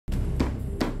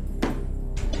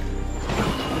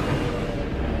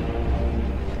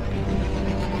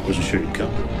Wasn't sure you'd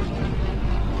come.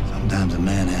 Sometimes a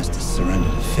man has to surrender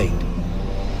to fate.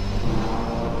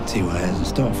 See what has in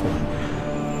store for him.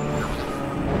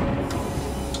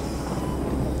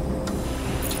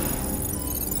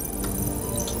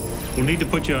 We'll need to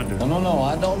put you under. No,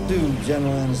 I don't do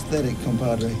general anesthetic,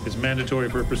 compadre. It's mandatory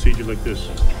for a procedure like this.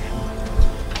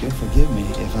 You'll forgive me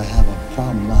if I have a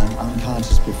problem lying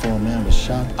unconscious before a man with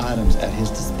sharp items at his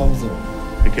disposal.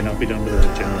 It cannot be done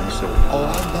without general anesthetic. Oh,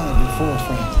 I've done it before,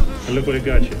 Frank. And look what it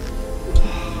got you.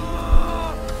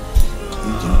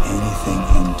 You do anything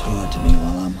untoward to me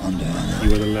while I'm under.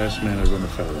 You are the last man I run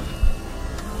afoul of.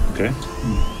 Okay?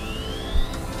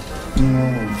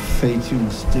 Oh, fate, you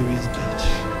mysterious bitch.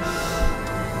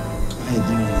 Why are you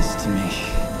doing this to me?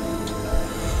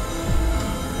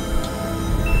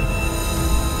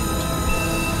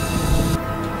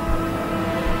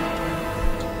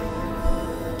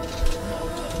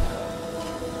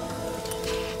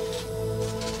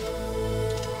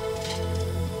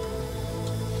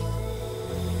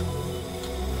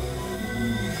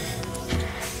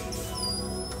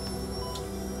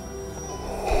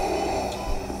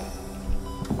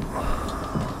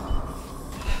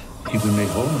 You've been made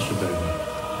whole, Mr.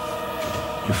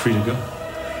 Bagwell. You're free to go.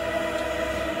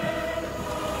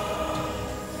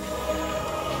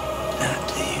 Now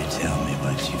do you tell me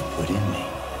what you've put in me?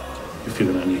 You're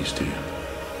feeling uneasy, do you?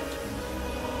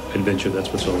 Adventure, that's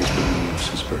what's always been in you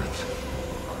since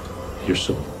birth. Your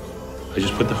soul. I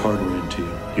just put the hardware into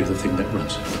you. You're the thing that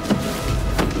runs it.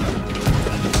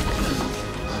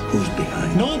 Who's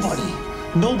behind Nobody.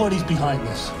 this? Nobody's behind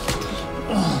this.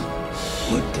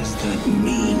 What does that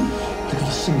mean? Think of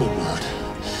a single word.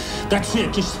 That's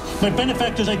it. Just my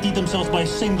benefactors ID themselves by a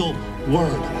single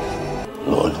word.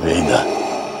 Lord Vader,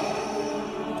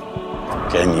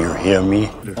 can you hear me?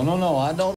 No, I don't.